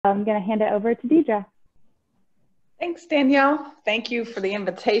I'm going to hand it over to Deidre. Thanks, Danielle. Thank you for the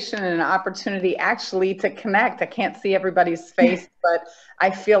invitation and an opportunity actually to connect. I can't see everybody's face, but I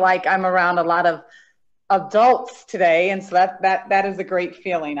feel like I'm around a lot of adults today, and so that is a great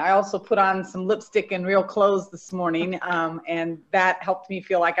feeling. I also put on some lipstick and real clothes this morning, and that helped me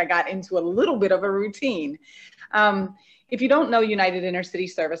feel like I got into a little bit of a routine. If you don't know United Intercity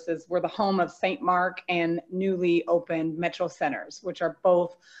Services, we're the home of St. Mark and newly opened Metro Centers, which are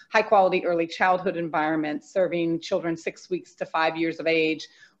both high quality early childhood environments serving children 6 weeks to 5 years of age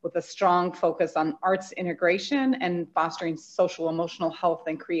with a strong focus on arts integration and fostering social emotional health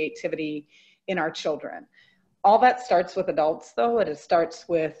and creativity in our children. All that starts with adults, though. It starts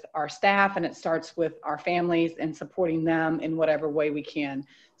with our staff and it starts with our families and supporting them in whatever way we can.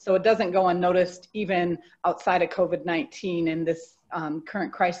 So it doesn't go unnoticed, even outside of COVID-19 and this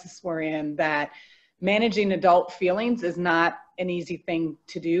current crisis we're in, that managing adult feelings is not an easy thing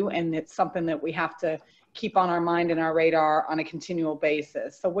to do. And it's something that we have to keep on our mind and our radar on a continual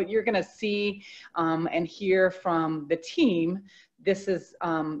basis. So what you're going to see and hear from the team, this is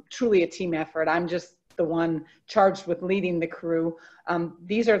truly a team effort. I'm just the one charged with leading the crew.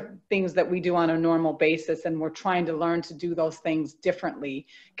 These are things that we do on a normal basis, and we're trying to learn to do those things differently,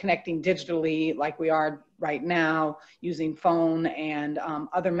 connecting digitally like we are right now, using phone and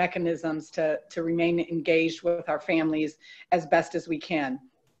other mechanisms to remain engaged with our families as best as we can.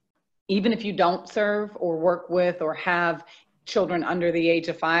 Even if you don't serve or work with or have children under the age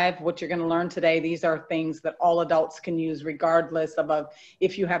of 5, what you're going to learn today, these are things that all adults can use regardless of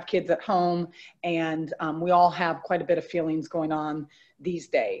if you have kids at home, and we all have quite a bit of feelings going on these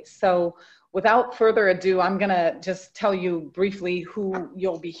days. So without further ado, I'm going to just tell you briefly who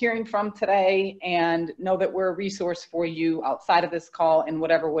you'll be hearing from today, and know that we're a resource for you outside of this call in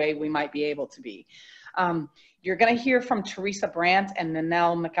whatever way we might be able to be. You're going to hear from Teresa Brandt and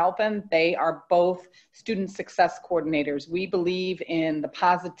Nanelle McAlpin. They are both student success coordinators. We believe in the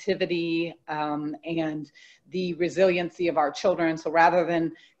positivity and the resiliency of our children. So rather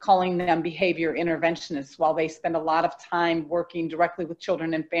than calling them behavior interventionists, while they spend a lot of time working directly with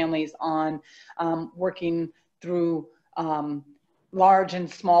children and families on working through large and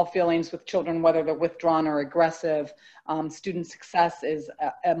small feelings with children, whether they're withdrawn or aggressive, student success is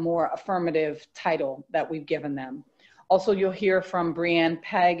a more affirmative title that we've given them. Also, you'll hear from Brianne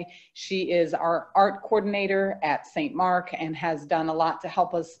Pegg. She is our art coordinator at St. Mark and has done a lot to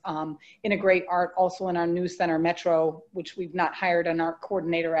help us integrate art also in our new center, Metro, which we've not hired an art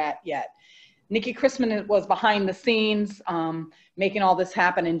coordinator at yet. Nikki Chrisman was behind the scenes making all this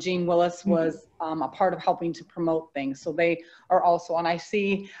happen, and Jean Willis was a part of helping to promote things. So they are also, and I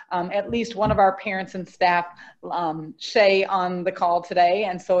see at least one of our parents and staff, Shay, on the call today.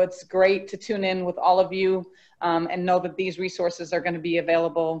 And so it's great to tune in with all of you and know that these resources are going to be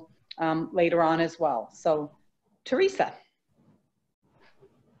available later on as well. So Teresa.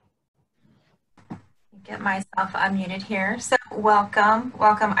 Get myself unmuted here. So welcome.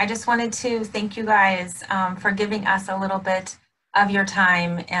 I just wanted to thank you guys for giving us a little bit of your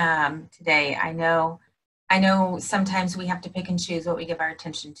time today. I know sometimes we have to pick and choose what we give our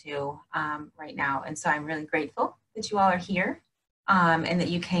attention to right now. And so I'm really grateful that you all are here and that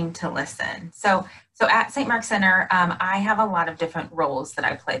you came to listen. So at St. Mark Center, I have a lot of different roles that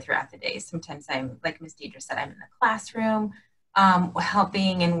I play throughout the day. Sometimes I'm, like Ms. Deidre said, I'm in the classroom,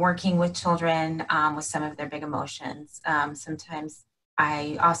 helping and working with children with some of their big emotions. Sometimes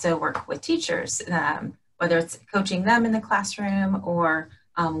I also work with teachers, whether it's coaching them in the classroom or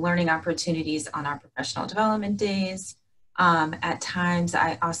learning opportunities on our professional development days. At times,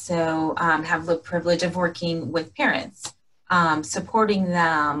 I also have the privilege of working with parents, supporting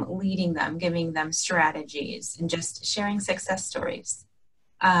them, leading them, giving them strategies, and just sharing success stories.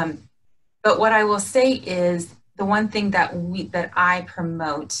 But what I will say is, the one thing that I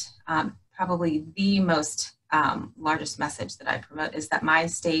promote, probably the most largest message that I promote, is that my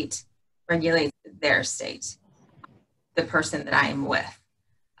state regulates their state, the person that I am with.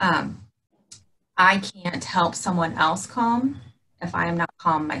 I can't help someone else calm if I am not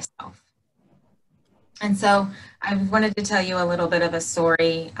calm myself. And so I wanted to tell you a little bit of a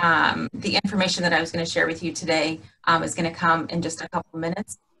story. The information that I was going to share with you today is going to come in just a couple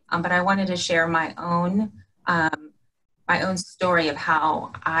minutes, but I wanted to share my own story of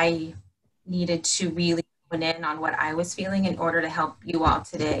how I needed to really hone in on what I was feeling in order to help you all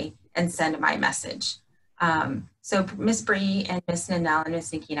today and send my message. So Miss Bree and Miss Nanelle and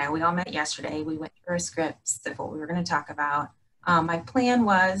Miss Nikki and I, we all met yesterday. We went through our scripts of what we were going to talk about. My plan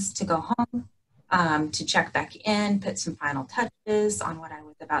was to go home, to check back in, put some final touches on what I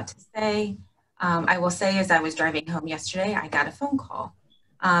was about to say. I will say, as I was driving home yesterday, I got a phone call.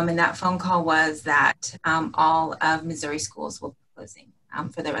 And that phone call was that all of Missouri schools will be closing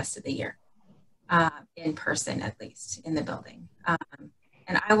for the rest of the year, in person at least, in the building.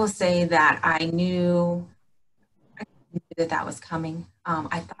 And I will say that I knew that that was coming.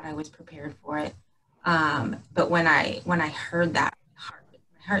 I thought I was prepared for it. But when I heard that, my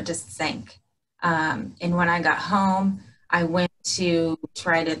heart just sank. And when I got home, I went to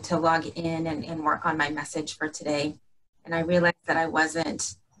try to log in and work on my message for today. And I realized that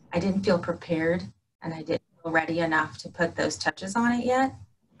I didn't feel prepared, and I didn't feel ready enough to put those touches on it yet,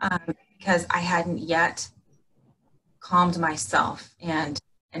 because I hadn't yet calmed myself and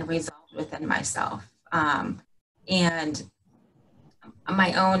resolved within myself. And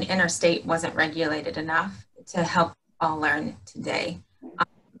my own inner state wasn't regulated enough to help all learn today.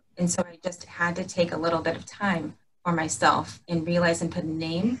 And so I just had to take a little bit of time for myself and realize and put a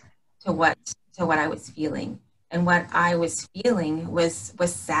name to what I was feeling. And what I was feeling was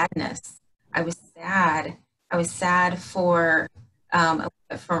sadness. I was sad. I was sad for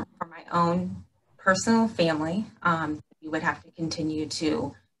my own personal family. We would have to continue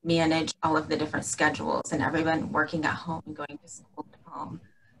to manage all of the different schedules and everyone working at home and going to school at home.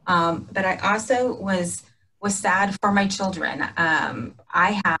 But I also was sad for my children.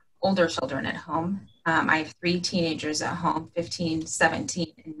 I have older children at home. I have 3 teenagers at home, 15,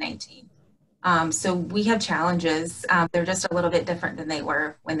 17, and 19. So we have challenges. They're just a little bit different than they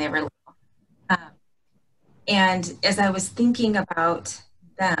were when they were little. And as I was thinking about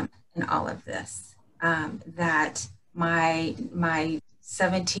them and all of this, that my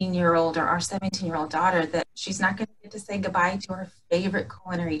 17-year-old or our 17-year-old daughter, that she's not going to get to say goodbye to her favorite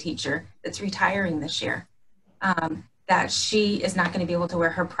culinary teacher that's retiring this year, that she is not going to be able to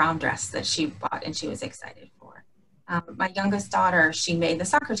wear her prom dress that she bought and she was excited for. My youngest daughter, she made the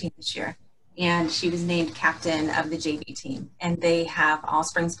soccer team this year, and she was named captain of the JV team, and they have all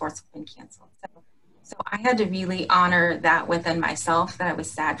spring sports been canceled. So I had to really honor that within myself, that I was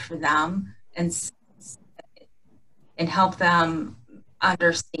sad for them, and help them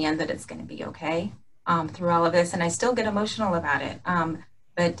understand that it's going to be okay through all of this. And I still get emotional about it.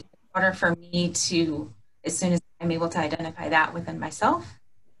 But in order for me to, as soon as I'm able to identify that within myself,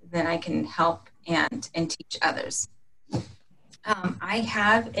 then I can help and teach others. I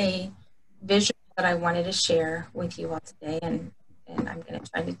have a vision that I wanted to share with you all today, and I'm going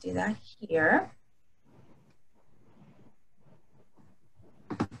to try to do that here.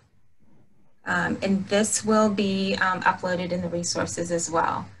 And this will be uploaded in the resources as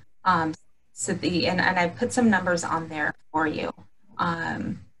well. And I put some numbers on there for you.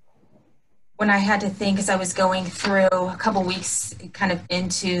 When I had to think, as I was going through a couple weeks kind of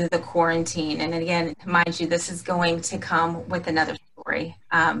into the quarantine, and again, mind you, this is going to come with another story.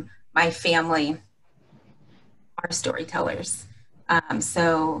 My family are storytellers.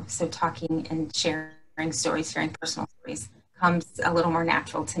 So talking and sharing stories, sharing personal stories comes a little more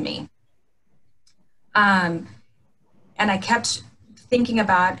natural to me. And I kept thinking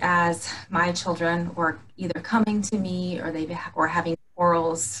about, as my children were either coming to me or they were having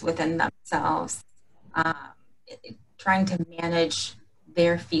quarrels within themselves, trying to manage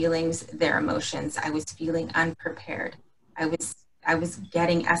their feelings, their emotions. I was feeling unprepared. I was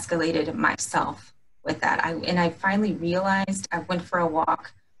getting escalated myself with that. And I finally realized, I went for a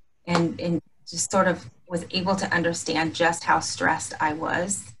walk and just sort of was able to understand just how stressed I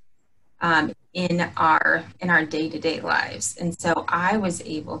was in our day-to-day lives. And so I was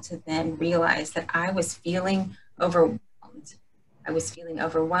able to then realize that I was feeling overwhelmed. I was feeling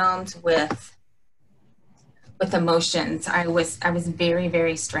overwhelmed with emotions. I was very,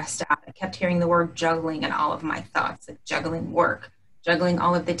 very stressed out. I kept hearing the word juggling in all of my thoughts, like juggling work, juggling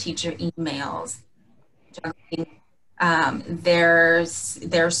all of the teacher emails, juggling their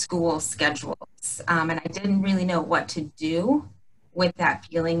school schedules. And I didn't really know what to do with that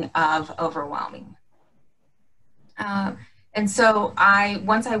feeling of overwhelming. And so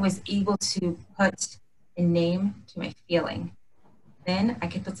once I was able to put a name to my feeling, then I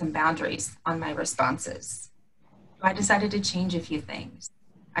could put some boundaries on my responses. So I decided to change a few things.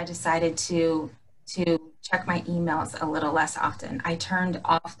 I decided to check my emails a little less often. I turned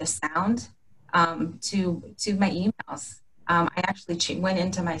off the sound to my emails. I actually went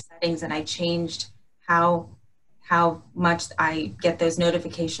into my settings and I changed how much I get those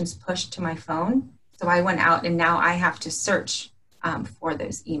notifications pushed to my phone. So I went out and now I have to search for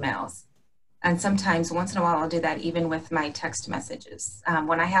those emails. And sometimes, once in a while, I'll do that even with my text messages.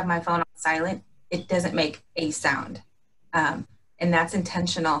 When I have my phone on silent, it doesn't make a sound. And that's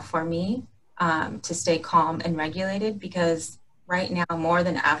intentional for me to stay calm and regulated, because right now, more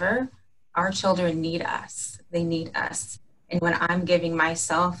than ever, our children need us. They need us. And when I'm giving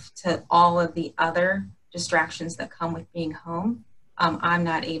myself to all of the other distractions that come with being home, I'm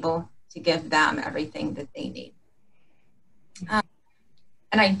not able to give them everything that they need.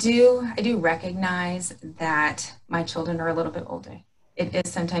 And I do recognize that my children are a little bit older. It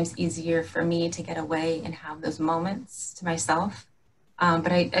is sometimes easier for me to get away and have those moments to myself.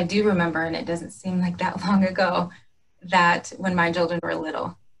 But I do remember, and it doesn't seem like that long ago, that when my children were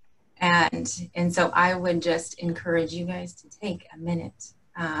little. And so I would just encourage you guys to take a minute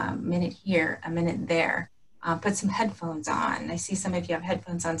here, a minute there, put some headphones on. I see some of you have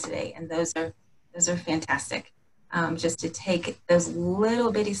headphones on today, and those are fantastic. Just to take those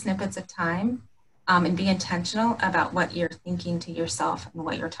little bitty snippets of time and be intentional about what you're thinking to yourself and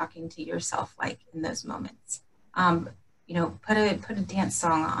what you're talking to yourself like in those moments. You know, put a dance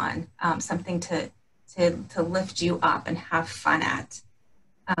song on, something to lift you up and have fun at.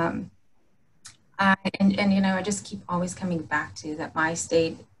 And you know, I just keep always coming back to that my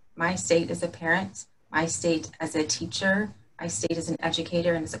state as a parent, my state as a teacher, my state as an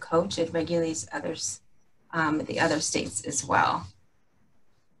educator and as a coach, it regulates others. The other states as well.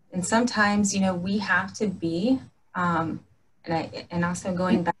 And sometimes, you know, we have to be, and also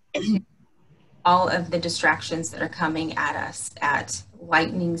going back to all of the distractions that are coming at us at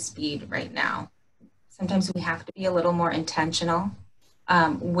lightning speed right now. Sometimes we have to be a little more intentional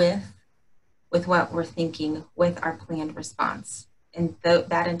with what we're thinking, with our planned response. And that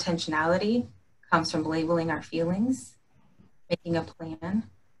intentionality comes from labeling our feelings, making a plan,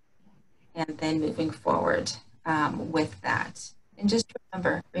 and then moving forward with that. And just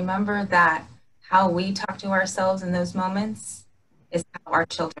remember that how we talk to ourselves in those moments is how our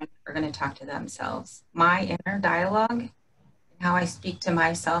children are going to talk to themselves. My inner dialogue and how I speak to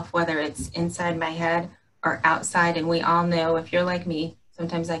myself, whether it's inside my head or outside, and we all know, if you're like me,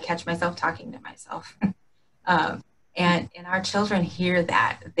 sometimes I catch myself talking to myself. And our children hear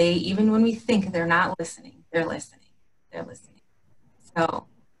that. They, even when we think they're not listening, they're listening. They're listening. So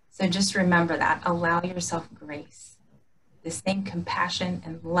just remember that. Allow yourself grace. The same compassion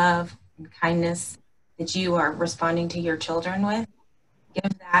and love and kindness that you are responding to your children with,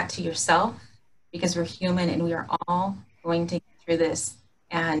 give that to yourself, because we're human and we are all going to get through this.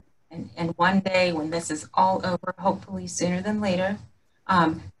 And one day when this is all over, hopefully sooner than later,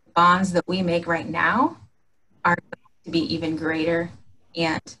 bonds that we make right now are going to be even greater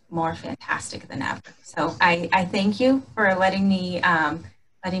and more fantastic than ever. So I thank you for letting me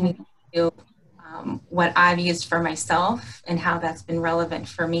do what I've used for myself and how that's been relevant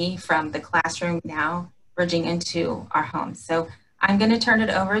for me from the classroom now bridging into our homes. So I'm going to turn it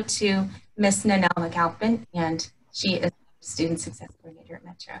over to Miss Nanelle McAlpin, and she is Student Success Coordinator at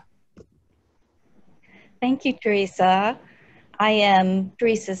Metro. Thank you, Teresa. I am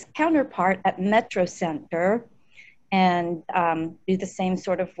Teresa's counterpart at Metro Center and do the same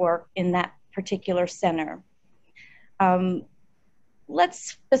sort of work in that particular center.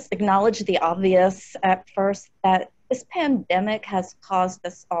 Let's just acknowledge the obvious at first, that this pandemic has caused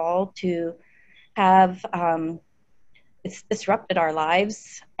us all to have, it's disrupted our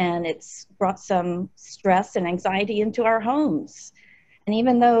lives, and it's brought some stress and anxiety into our homes. And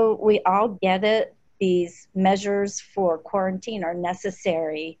even though we all get it, these measures for quarantine are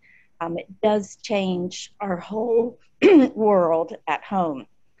necessary, it does change our whole world at home.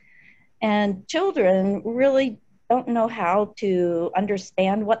 And children really don't know how to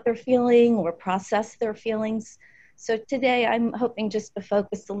understand what they're feeling or process their feelings. So today I'm hoping just to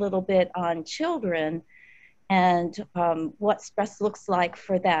focus a little bit on children and what stress looks like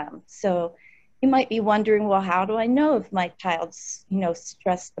for them. So you might be wondering, well, how do I know if my child's,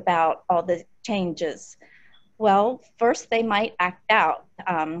 stressed about all the changes? Well, first they might act out.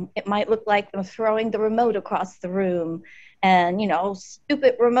 It might look like them throwing the remote across the room and,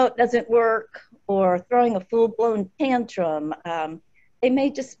 stupid remote doesn't work, or throwing a full-blown tantrum. They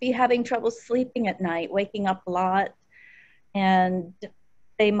may just be having trouble sleeping at night, waking up a lot. And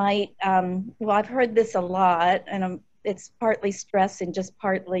they might, I've heard this a lot, and it's partly stress and just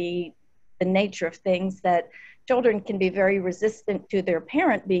partly the nature of things, that children can be very resistant to their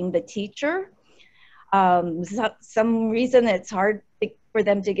parent being the teacher. Some reason it's hard for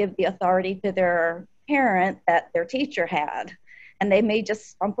them to give the authority to their parent that their teacher had, and they may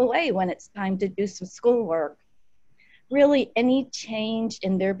just slump away when it's time to do some schoolwork. Really, any change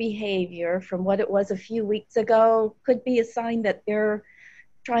in their behavior from what it was a few weeks ago could be a sign that they're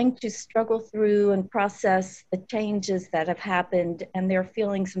trying to struggle through and process the changes that have happened, and they're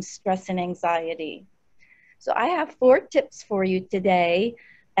feeling some stress and anxiety. So I have 4 tips for you today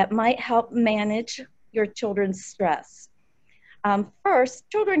that might help manage your children's stress. First,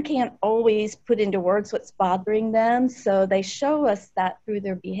 children can't always put into words what's bothering them, so they show us that through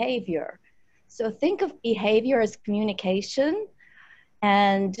their behavior. So think of behavior as communication,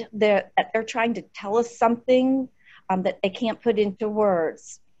 and that they're trying to tell us something that they can't put into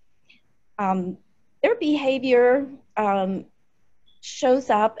words. Their behavior shows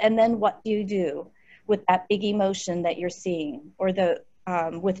up, and then what do you do with that big emotion that you're seeing, or the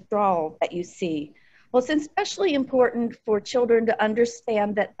withdrawal that you see? Well, it's especially important for children to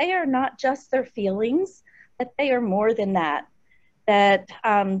understand that they are not just their feelings, that they are more than that. That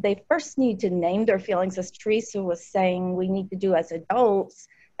they first need to name their feelings, as Teresa was saying, we need to do as adults.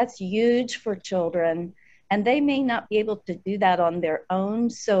 That's huge for children, and they may not be able to do that on their own.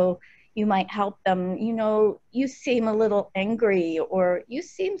 So you might help them, you know, you seem a little angry, or you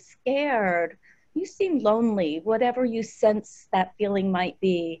seem scared, you seem lonely, whatever you sense that feeling might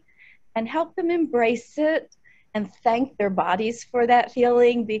be, and help them embrace it and thank their bodies for that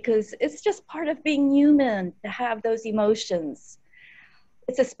feeling, because it's just part of being human to have those emotions.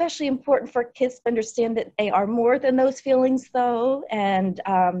 It's especially important for kids to understand that they are more than those feelings, though, and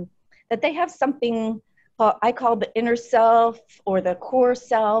that they have something I call the inner self, or the core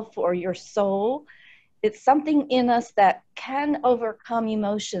self, or your soul. It's something in us that can overcome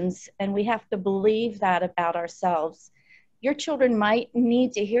emotions, and we have to believe that about ourselves. Your children might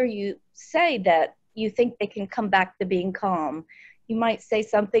need to hear you say that you think they can come back to being calm. You might say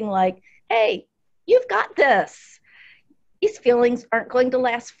something like, "Hey, you've got this. These feelings aren't going to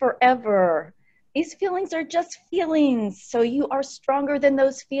last forever. These feelings are just feelings, so you are stronger than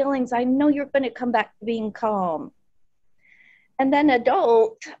those feelings. I know you're going to come back to being calm." And then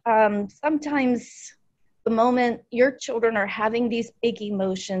adult, sometimes the moment your children are having these big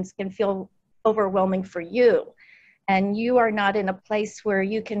emotions can feel overwhelming for you. And you are not in a place where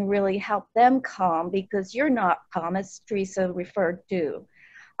you can really help them calm, because you're not calm, as Teresa referred to.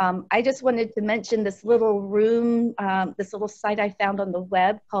 I just wanted to mention this little room, this little site I found on the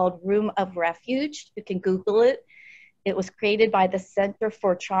web called Room of Refuge. You can Google it. It was created by the Center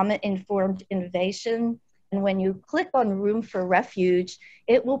for Trauma-Informed Innovation. And when you click on Room for Refuge,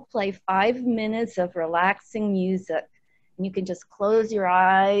 it will play 5 minutes of relaxing music. And you can just close your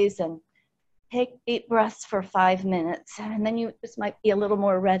eyes and take deep breaths for 5 minutes. And then you just might be a little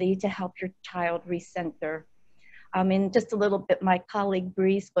more ready to help your child recenter. In just a little bit, my colleague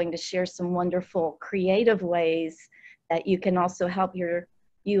Bree is going to share some wonderful creative ways that you can also help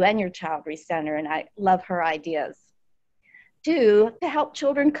you and your child recenter, and I love her ideas. 2, to help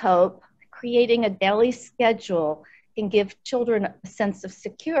children cope, creating a daily schedule can give children a sense of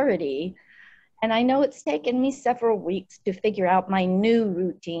security. And I know it's taken me several weeks to figure out my new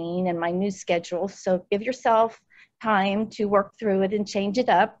routine and my new schedule, so give yourself time to work through it and change it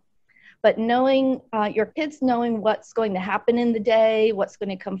up. But knowing, your kids knowing what's going to happen in the day, what's going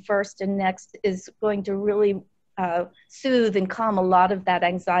to come first and next, is going to really soothe and calm a lot of that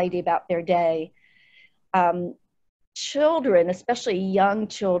anxiety about their day. Children, especially young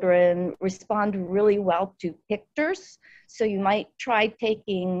children, respond really well to pictures. So you might try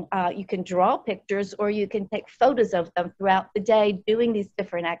taking, you can draw pictures, or you can take photos of them throughout the day doing these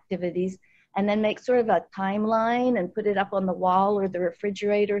different activities, and then make sort of a timeline and put it up on the wall or the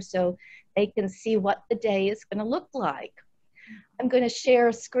refrigerator so they can see what the day is going to look like. I'm going to share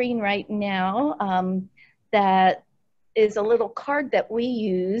a screen right now that is a little card that we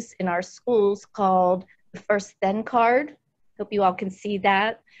use in our schools called the First Then card. Hope you all can see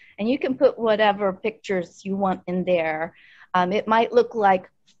that. And you can put whatever pictures you want in there. It might look like,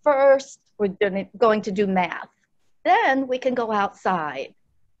 first we're going to do math. Then we can go outside.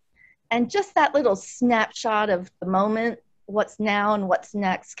 And just that little snapshot of the moment, what's now and what's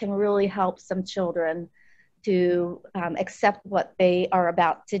next, can really help some children to accept what they are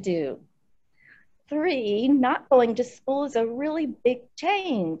about to do. 3, not going to school is a really big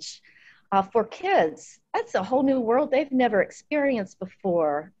change for kids. That's a whole new world they've never experienced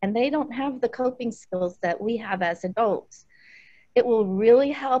before, and they don't have the coping skills that we have as adults. It will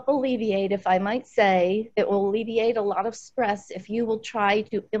really help alleviate, if I might say, it will alleviate a lot of stress if you will try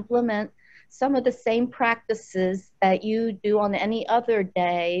to implement some of the same practices that you do on any other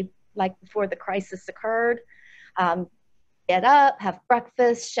day, like before the crisis occurred. Get up, have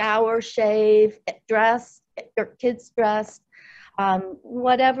breakfast, shower, shave, get dressed, get your kids dressed.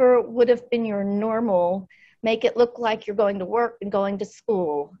 Whatever would have been your normal, make it look like you're going to work and going to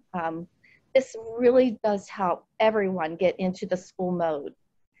school. This really does help everyone get into the school mode.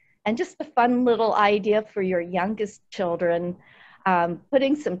 And just a fun little idea for your youngest children,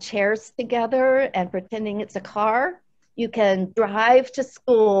 putting some chairs together and pretending it's a car. You can drive to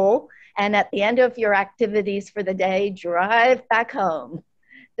school And at the end of your activities for the day, drive back home.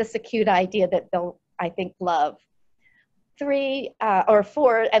 Just a cute idea that they'll, I think, love. 3 or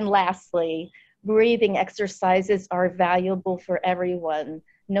 4, and lastly, breathing exercises are valuable for everyone.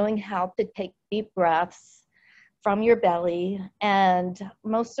 Knowing how to take deep breaths from your belly, and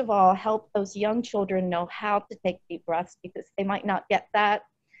most of all, help those young children know how to take deep breaths because they might not get that.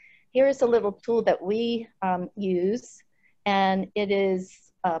 Here's a little tool that we use, and it is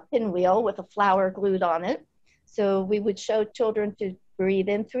a pinwheel with a flower glued on it. So we would show children to breathe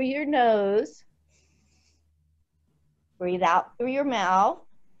in through your nose, breathe out through your mouth,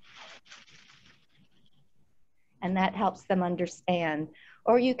 and that helps them understand.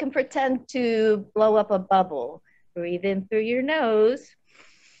 Or you can pretend to blow up a bubble. Breathe in through your nose,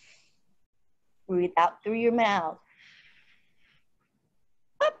 breathe out through your mouth.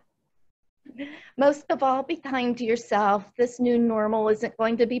 Most of all, be kind to yourself. This new normal isn't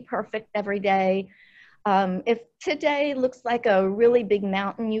going to be perfect every day. If today looks like a really big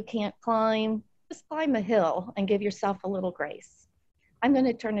mountain you can't climb, just climb a hill and give yourself a little grace. I'm going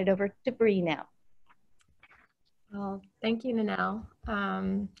to turn it over to Bree now. Well, thank you, Nanelle.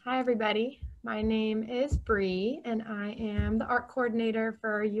 Hi, everybody. My name is Bree, and I am the art coordinator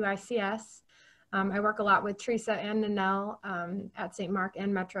for UICS. I work a lot with Teresa and Nanelle at St. Mark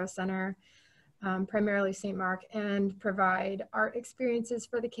and Metro Center, primarily St. Mark, and provide art experiences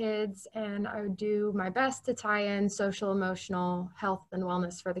for the kids. And I would do my best to tie in social, emotional, health, and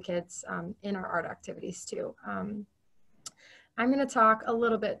wellness for the kids in our art activities too. I'm going to talk a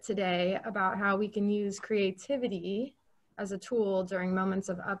little bit today about how we can use creativity as a tool during moments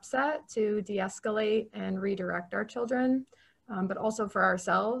of upset to de-escalate and redirect our children, but also for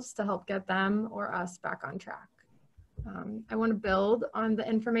ourselves to help get them or us back on track. I want to build on the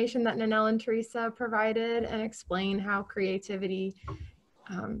information that Nanelle and Teresa provided and explain how creativity,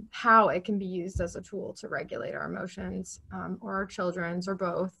 how it can be used as a tool to regulate our emotions or our children's or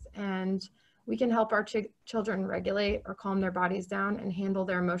both. And we can help our children regulate or calm their bodies down and handle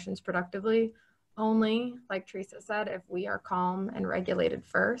their emotions productively only, like Teresa said, if we are calm and regulated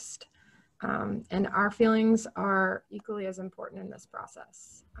first. And our feelings are equally as important in this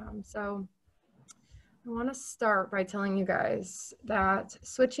process. So I want to start by telling you guys that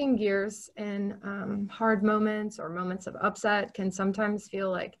switching gears in hard moments or moments of upset can sometimes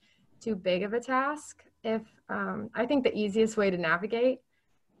feel like too big of a task. I think the easiest way to navigate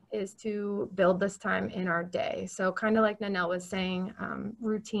is to build this time in our day. So kind of like Nanelle was saying,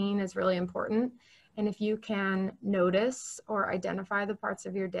 routine is really important. And if you can notice or identify the parts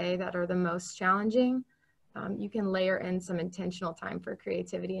of your day that are the most challenging, you can layer in some intentional time for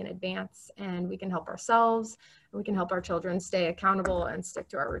creativity in advance, and we can help ourselves, and we can help our children stay accountable and stick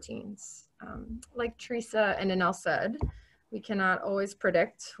to our routines. Like Teresa and Nanelle said, we cannot always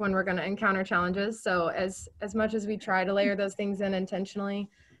predict when we're going to encounter challenges. So as much as we try to layer those things in intentionally,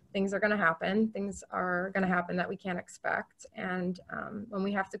 things are going to happen. Things are going to happen that we can't expect. And when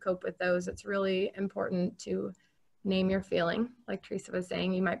we have to cope with those, it's really important to name your feeling. Like Teresa was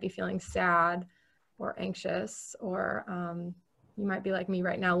saying, you might be feeling sad or anxious, or you might be like me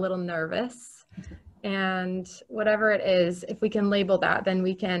right now, a little nervous. And whatever it is, if we can label that, then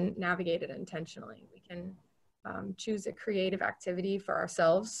we can navigate it intentionally. We can choose a creative activity for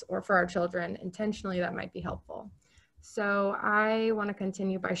ourselves or for our children intentionally that might be helpful. So I want to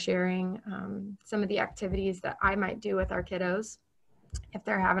continue by sharing some of the activities that I might do with our kiddos if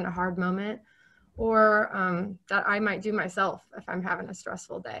they're having a hard moment, or that I might do myself if I'm having a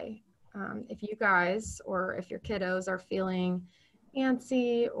stressful day. If you guys or if your kiddos are feeling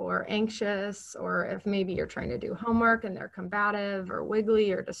antsy or anxious, or if maybe you're trying to do homework and they're combative or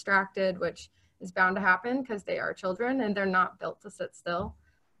wiggly or distracted, which is bound to happen because they are children and they're not built to sit still,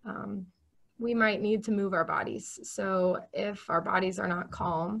 we might need to move our bodies. So if our bodies are not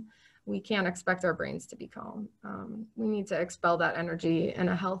calm, we can't expect our brains to be calm. We need to expel that energy in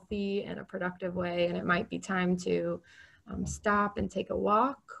a healthy and a productive way. And it might be time to stop and take a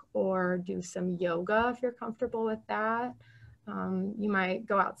walk or do some yoga if you're comfortable with that. You might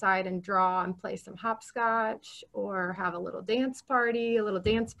go outside and draw and play some hopscotch, or have a little dance party, a little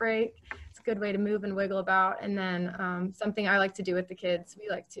dance break. It's a good way to move and wiggle about. And then something I like to do with the kids, we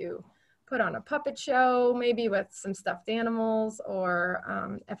like to put on a puppet show, maybe with some stuffed animals,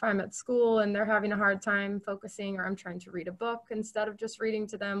 or if I'm at school and they're having a hard time focusing, or I'm trying to read a book, instead of just reading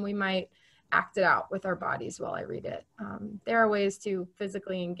to them, we might act it out with our bodies while I read it. There are ways to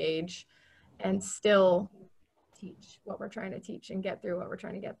physically engage and still teach what we're trying to teach and get through what we're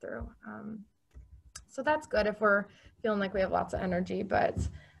trying to get through. So that's good if we're feeling like we have lots of energy. But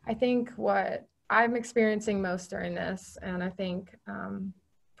I think what I'm experiencing most during this, and I think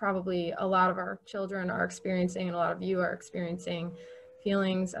probably a lot of our children are experiencing, and a lot of you are experiencing,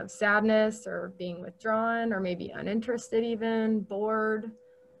 feelings of sadness or being withdrawn or maybe uninterested, even bored,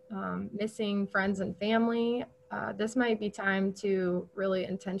 missing friends and family. This might be time to really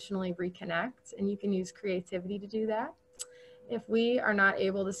intentionally reconnect, and you can use creativity to do that. If we are not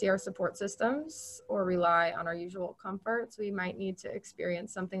able to see our support systems or rely on our usual comforts, we might need to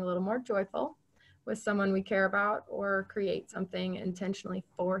experience something a little more joyful with someone we care about, or create something intentionally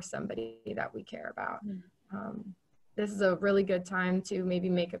for somebody that we care about. This is a really good time to maybe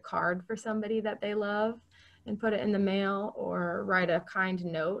make a card for somebody that they love and put it in the mail, or write a kind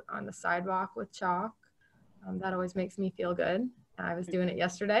note on the sidewalk with chalk. That always makes me feel good. I was doing it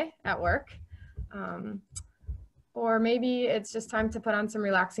yesterday at work. Or maybe it's just time to put on some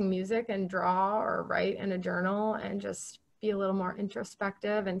relaxing music and draw or write in a journal and just be a little more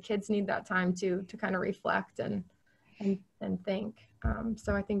introspective. And kids need that time to kind of reflect and think.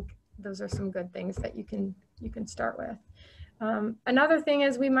 So I think those are some good things that you can start with. Another thing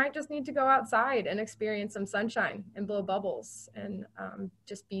is we might just need to go outside and experience some sunshine and blow bubbles and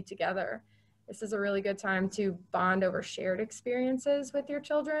just be together. This is a really good time to bond over shared experiences with your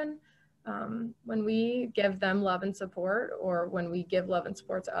children. When we give them love and support, or when we give love and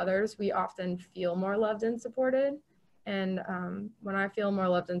support to others, we often feel more loved and supported. And when I feel more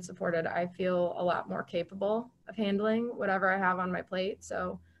loved and supported, I feel a lot more capable of handling whatever I have on my plate.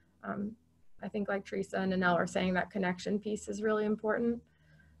 So I think, like Teresa and Nanelle are saying, that connection piece is really important.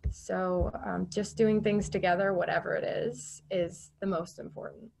 So just doing things together, whatever it is the most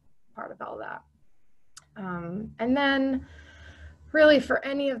important part of all that. And then really, for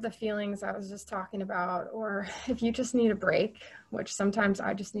any of the feelings I was just talking about, or if you just need a break, which sometimes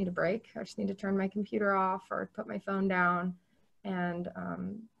I just need a break, I just need to turn my computer off or put my phone down, and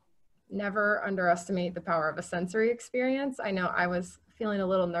never underestimate the power of a sensory experience. I know I was feeling a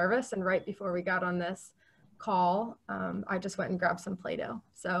little nervous, and right before we got on this call, I just went and grabbed some Play-Doh.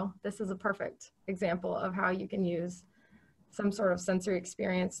 So this is a perfect example of how you can use some sort of sensory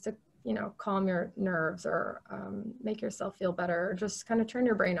experience to, you know, calm your nerves, or make yourself feel better, or just kind of turn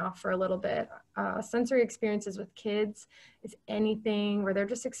your brain off for a little bit. Sensory experiences with kids is anything where they're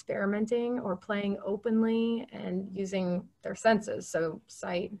just experimenting or playing openly and using their senses. So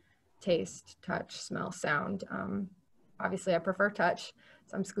sight, taste, touch, smell, sound. Obviously I prefer touch,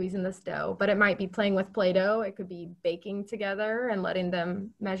 so I'm squeezing this dough, but it might be playing with Play-Doh. It could be baking together and letting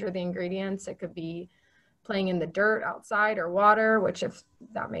them measure the ingredients. It could be playing in the dirt outside, or water, which if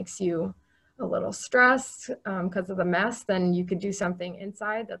that makes you a little stressed because of the mess, then you could do something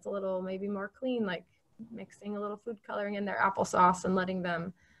inside that's a little maybe more clean, like mixing a little food coloring in their applesauce and letting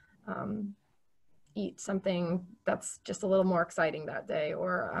them eat something that's just a little more exciting that day,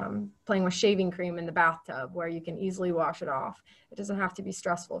 or playing with shaving cream in the bathtub where you can easily wash it off. It doesn't have to be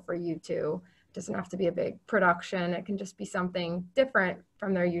stressful for you two. It doesn't have to be a big production. It can just be something different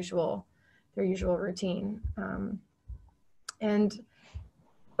from their usual routine.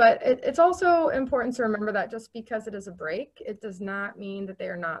 But it's also important to remember that just because it is a break, it does not mean that they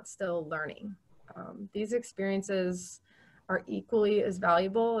are not still learning. These experiences are equally as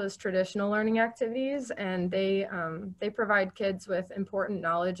valuable as traditional learning activities, and they provide kids with important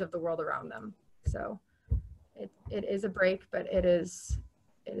knowledge of the world around them. So it is a break, but it is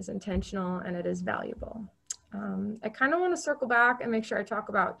intentional and it is valuable. I kind of want to circle back and make sure I talk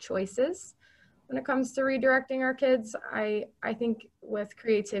about choices. When it comes to redirecting our kids, I think with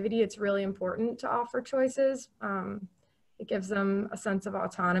creativity, it's really important to offer choices. It gives them a sense of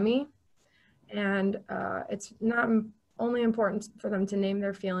autonomy, and it's not only important for them to name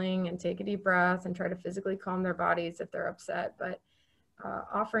their feeling and take a deep breath and try to physically calm their bodies if they're upset, but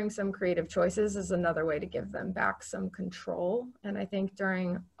offering some creative choices is another way to give them back some control. And I think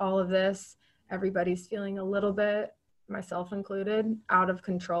during all of this, everybody's feeling a little bit, myself included, out of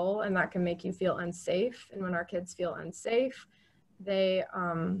control, and that can make you feel unsafe. And when our kids feel unsafe, they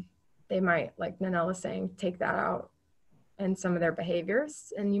might, like Nanelle was saying, take that out in some of their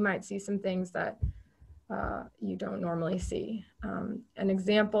behaviors, and you might see some things that you don't normally see. An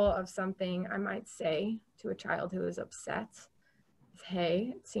example of something I might say to a child who is upset is,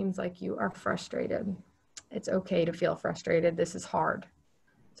 hey, it seems like you are frustrated. It's okay to feel frustrated. This is hard.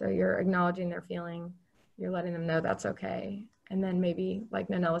 So you're acknowledging their feeling. You're letting them know that's okay. And then maybe, like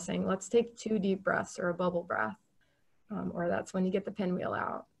Nanelle was saying, let's take 2 deep breaths or a bubble breath. Or that's when you get the pinwheel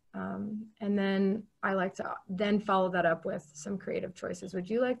out. And then I like to then follow that up with some creative choices. Would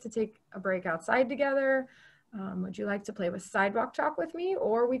you like to take a break outside together? Would you like to play with sidewalk chalk with me?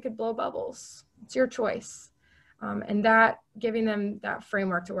 Or we could blow bubbles. It's your choice. And that, giving them that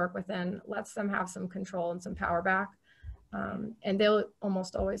framework to work within, lets them have some control and some power back. And they'll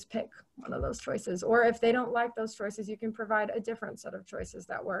almost always pick one of those choices. Or if they don't like those choices, you can provide a different set of choices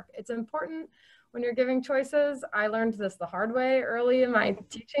that work. It's important when you're giving choices. I learned this the hard way early in my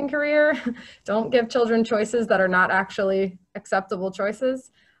teaching career. Don't give children choices that are not actually acceptable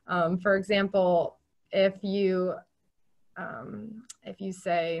choices. For example, if you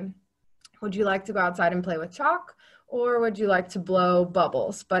say, would you like to go outside and play with chalk, or would you like to blow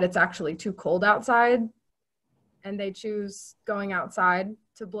bubbles, but it's actually too cold outside, and they choose going outside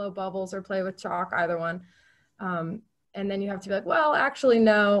to blow bubbles or play with chalk, either one. And then you have to be like, well, actually,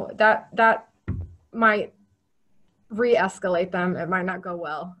 no, that might re-escalate them. It might not go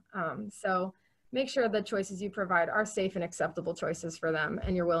well. So make sure the choices you provide are safe and acceptable choices for them,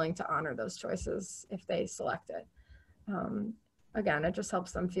 and you're willing to honor those choices if they select it. Again, it just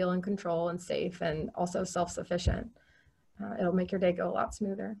helps them feel in control and safe, and also self-sufficient. It'll make your day go a lot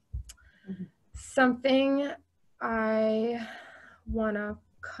smoother. Mm-hmm. Something I want to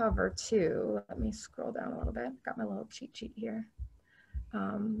cover too, let me scroll down a little bit. Got my little cheat sheet here.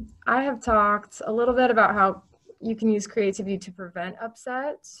 I have talked a little bit about how you can use creativity to prevent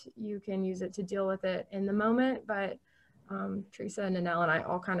upset. You can use it to deal with it in the moment, but Teresa and Nanelle and I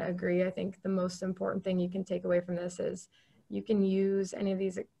all kind of agree. I think the most important thing you can take away from this is you can use any of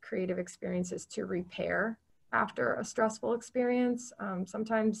these creative experiences to repair after a stressful experience.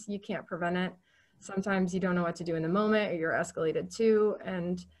 Sometimes you can't prevent it. Sometimes you don't know what to do in the moment, or you're escalated to,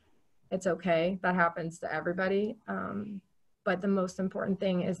 and it's okay. That happens to everybody. But the most important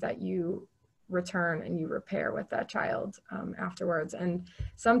thing is that you return and you repair with that child afterwards. And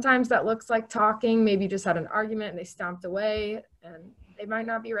sometimes that looks like talking. Maybe you just had an argument and they stomped away, and they might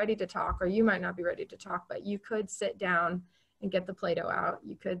not be ready to talk, or you might not be ready to talk, but you could sit down and get the Play-Doh out.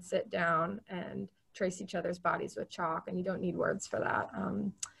 You could sit down and trace each other's bodies with chalk, and you don't need words for that.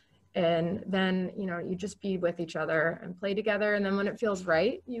 And then, you know, you just be with each other and play together. And then when it feels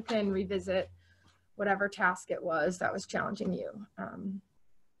right, you can revisit whatever task it was that was challenging you.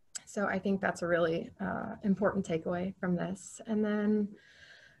 So I think that's a really important takeaway from this. And then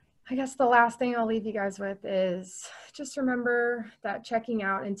I guess the last thing I'll leave you guys with is just remember that checking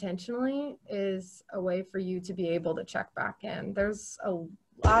out intentionally is a way for you to be able to check back in. There's a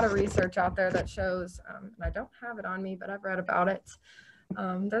lot of research out there that shows, and I don't have it on me, but I've read about it.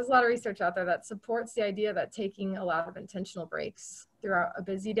 There's a lot of research out there that supports the idea that taking a lot of intentional breaks throughout a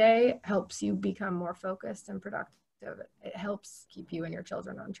busy day helps you become more focused and productive. It helps keep you and your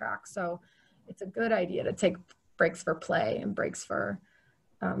children on track. So it's a good idea to take breaks for play and breaks for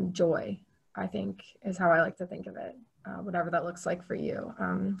joy, I think, is how I like to think of it, whatever that looks like for you.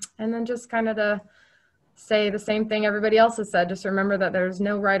 And then just kind of to say the same thing everybody else has said, just remember that there's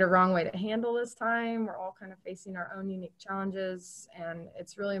no right or wrong way to handle this time. We're all kind of facing our own unique challenges, and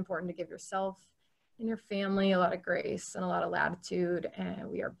it's really important to give yourself and your family a lot of grace and a lot of latitude, and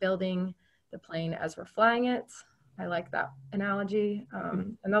we are building the plane as we're flying it. I like that analogy,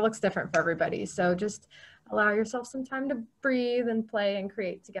 and that looks different for everybody. So just allow yourself some time to breathe and play and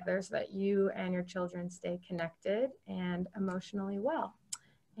create together so that you and your children stay connected and emotionally well.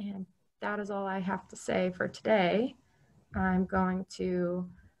 And that is all I have to say for today. I'm going to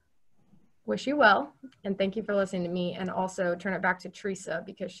wish you well, and thank you for listening to me, and also turn it back to Teresa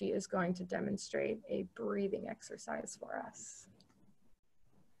because she is going to demonstrate a breathing exercise for us.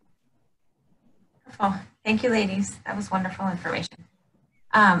 Wonderful. Thank you, ladies. That was wonderful information.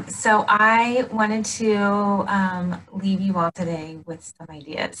 So I wanted to leave you all today with some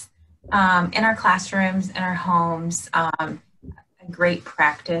ideas. In our classrooms, in our homes, a great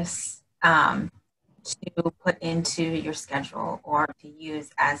practice to put into your schedule or to use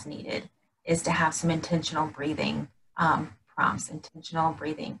as needed is to have some intentional breathing prompts, intentional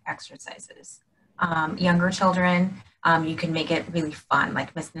breathing exercises. Younger children, you can make it really fun,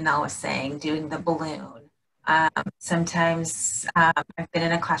 like Miss Nanelle was saying, doing the balloon. Sometimes I've been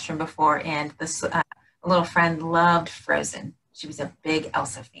in a classroom before, and this a little friend loved Frozen. She was a big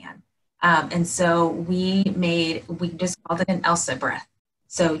Elsa fan. And so we just called it an Elsa breath.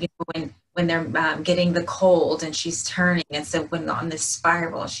 So, you know, when they're getting the cold and she's turning, and so when on this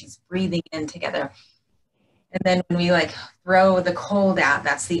spiral, she's breathing in together. And then when we like throw the cold out,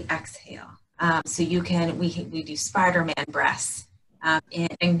 that's the exhale. So we do Spider-Man breaths,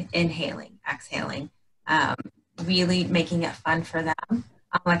 inhaling, exhaling, really making it fun for them.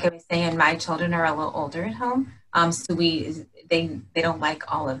 Like I was saying, my children are a little older at home, so they don't like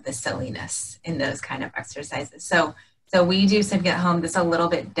all of the silliness in those kind of exercises. So we do something at home that's a little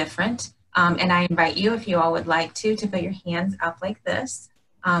bit different. And I invite you, if you all would like to put your hands up like this.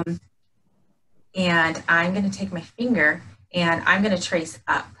 And I'm going to take my finger and I'm going to trace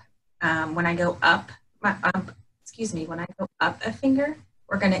up. When I go up, when I go up a finger,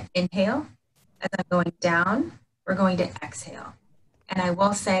 we're going to inhale. As I'm going down, we're going to exhale. And I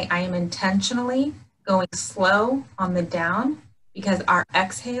will say I am intentionally going slow on the down because our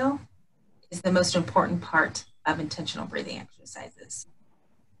exhale is the most important part of intentional breathing exercises.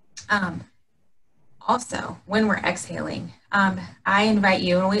 Also, when we're exhaling, I invite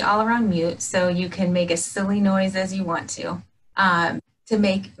you, and we all are on mute, so you can make a silly noise as you want to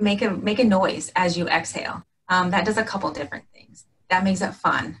make a noise as you exhale. That does a couple different things. That makes it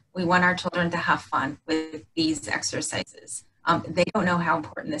fun. We want our children to have fun with these exercises. They don't know how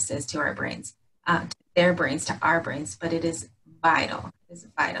important this is to our brains, to their brains, to our brains, but it is vital. It's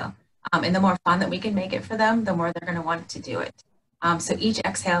vital. And the more fun that we can make it for them, the more they're going to want to do it. So each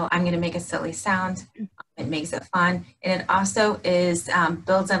exhale, I'm going to make a silly sound. It makes it fun. And it also is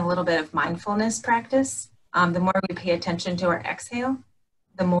builds in a little bit of mindfulness practice. The more we pay attention to our exhale,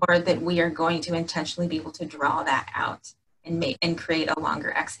 the more that we are going to intentionally be able to draw that out and create a longer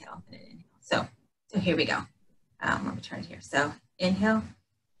exhale than an inhale. So here we go. Let me turn it here. So inhale.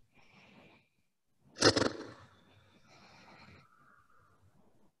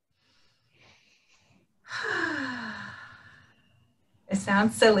 It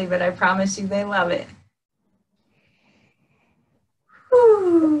sounds silly, but I promise you they love it.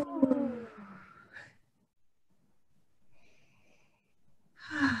 Whew.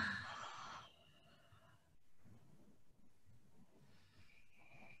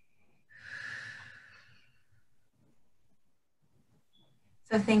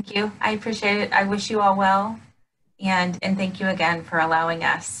 So thank you. I appreciate it. I wish you all well. And thank you again for allowing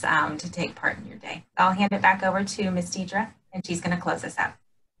us to take part in your day. I'll hand it back over to Ms. Deidre, and she's going to close us out.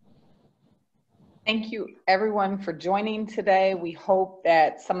 Thank you, everyone, for joining today. We hope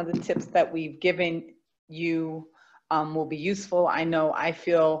that some of the tips that we've given you will be useful. I know I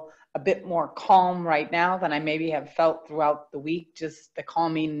feel a bit more calm right now than I maybe have felt throughout the week, just the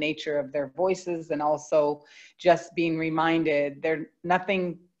calming nature of their voices, and also just being reminded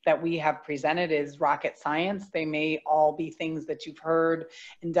nothing that we have presented is rocket science. They may all be things that you've heard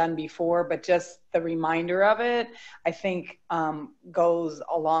and done before, but just the reminder of it, I think goes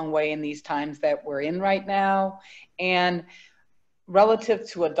a long way in these times that we're in right now. And relative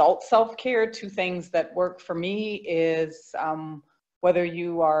to adult self-care, two things that work for me is whether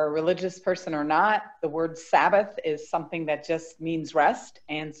you are a religious person or not, the word Sabbath is something that just means rest.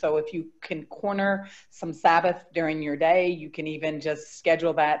 And so if you can corner some Sabbath during your day, you can even just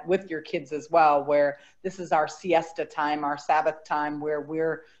schedule that with your kids as well, where this is our siesta time, our Sabbath time, where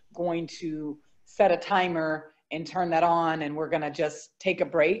we're going to set a timer and turn that on, and we're going to just take a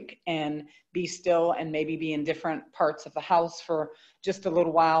break and be still and maybe be in different parts of the house for just a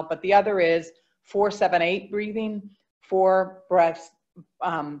little while. But the other is 4-7-8 breathing. 4 breaths,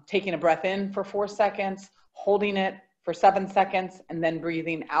 taking a breath in for 4 seconds, holding it for 7 seconds, and then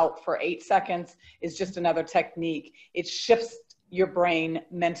breathing out for 8 seconds is just another technique. It shifts your brain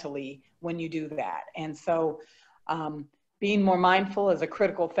mentally when you do that. And so being more mindful is a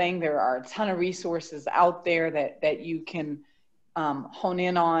critical thing. There are a ton of resources out there that you can hone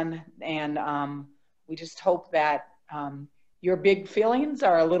in on. And we just hope that your big feelings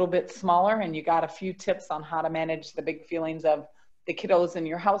are a little bit smaller, and you got a few tips on how to manage the big feelings of the kiddos in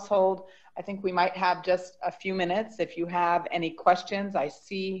your household. I think we might have just a few minutes. If you have any questions, I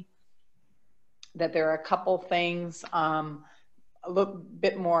see that there are a couple things, a little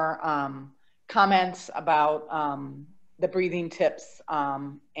bit more comments about the breathing tips.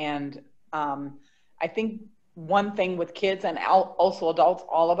 I think one thing with kids and also adults,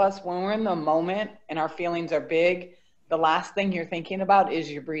 all of us, when we're in the moment and our feelings are big, the last thing you're thinking about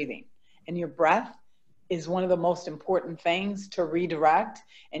is your breathing. And your breath is one of the most important things to redirect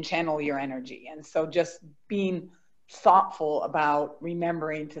and channel your energy. And so just being thoughtful about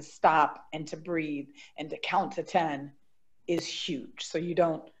remembering to stop and to breathe and to count to 10 is huge. So you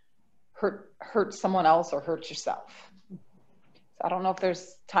don't hurt someone else or hurt yourself. So I don't know if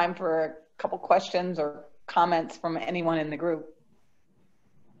there's time for a couple questions or comments from anyone in the group.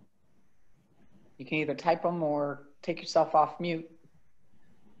 You can either type them or take yourself off mute.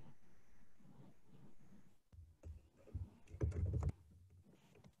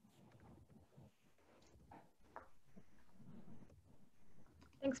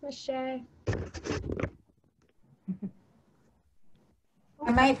 Thanks, Ms. Shea.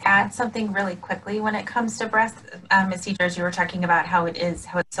 I might add something really quickly when it comes to breath. Ms. Deidre, as you were talking about how it's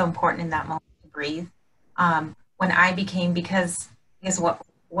so important in that moment to breathe. When I became, because what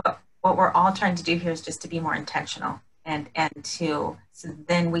we're all trying to do here is just to be more intentional and so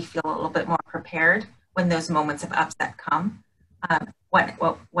then we feel a little bit more prepared when those moments of upset come.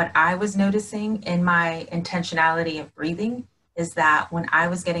 What I I was noticing in my intentionality of breathing is that when I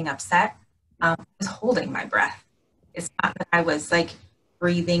was getting upset, I was holding my breath. It's not that I was like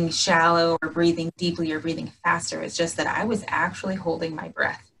breathing shallow or breathing deeply or breathing faster. It's just that I was actually holding my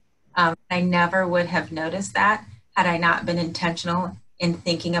breath. I never would have noticed that had I not been intentional in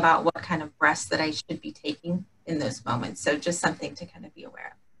thinking about what kind of breaths that I should be taking in those moments. So just something to kind of be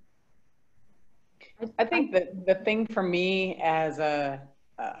aware of. I think that the thing for me as a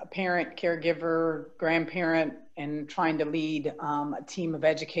parent, caregiver, grandparent, and trying to lead a team of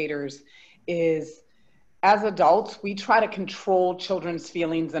educators is, as adults, we try to control children's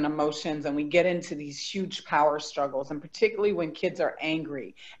feelings and emotions, and we get into these huge power struggles, and particularly when kids are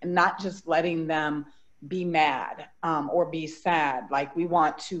angry, and not just letting them be mad or be sad. Like, we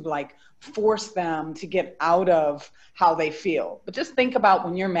want to like force them to get out of how they feel. But just think about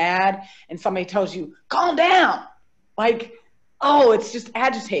when you're mad and somebody tells you, calm down. Like, oh, it's just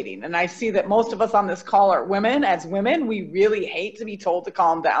agitating. And I see that most of us on this call are women. As women, we really hate to be told to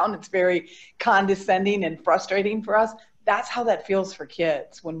calm down. It's very condescending and frustrating for us. That's how that feels for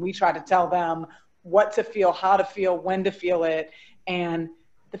kids when we try to tell them what to feel, how to feel, when to feel it. And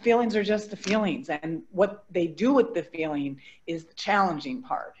the feelings are just the feelings. And what they do with the feeling is the challenging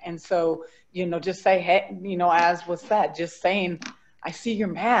part. And so, just say, hey, as was said, just saying, I see you're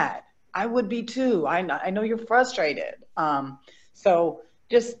mad. I would be too. I know you're frustrated. So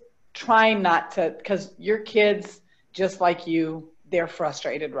just trying not to, because your kids, just like you, they're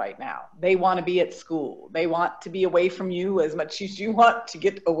frustrated right now. They want to be at school. They want to be away from you as much as you want to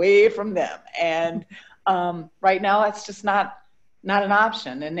get away from them. And right now, it's just not an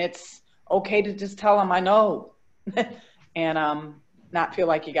option. And it's okay to just tell them, I know, and not feel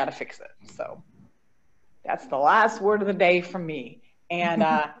like you got to fix it. So that's the last word of the day from me. And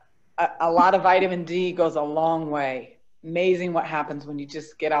a lot of vitamin D goes a long way. Amazing what happens when you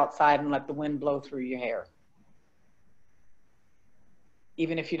just get outside and let the wind blow through your hair.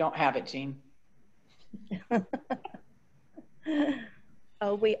 Even if you don't have it, Jean.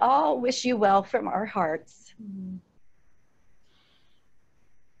 Oh, we all wish you well from our hearts.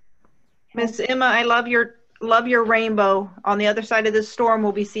 Miss Emma, I love your rainbow. On the other side of this storm,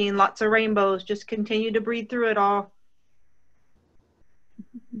 we'll be seeing lots of rainbows. Just continue to breathe through it all.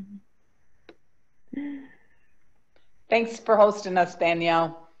 Thanks for hosting us,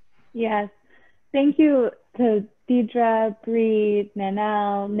 Danielle. Yes. Thank you to Deidre, Bree,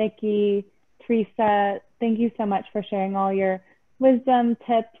 Nanelle, Nikki, Teresa. Thank you so much for sharing all your wisdom,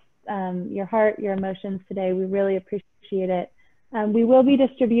 tips, your heart, your emotions today. We really appreciate it. We will be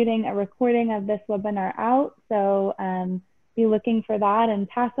distributing a recording of this webinar out, so be looking for that and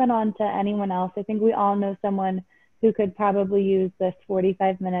pass that on to anyone else. I think we all know someone who could probably use this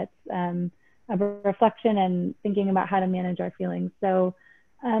 45 minutes of reflection and thinking about how to manage our feelings. So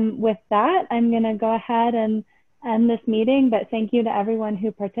with that, I'm going to go ahead and end this meeting, but thank you to everyone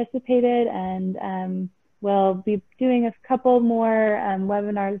who participated, and we'll be doing a couple more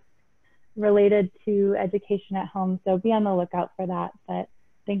webinars related to education at home, so be on the lookout for that. But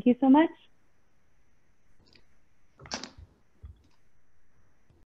thank you so much.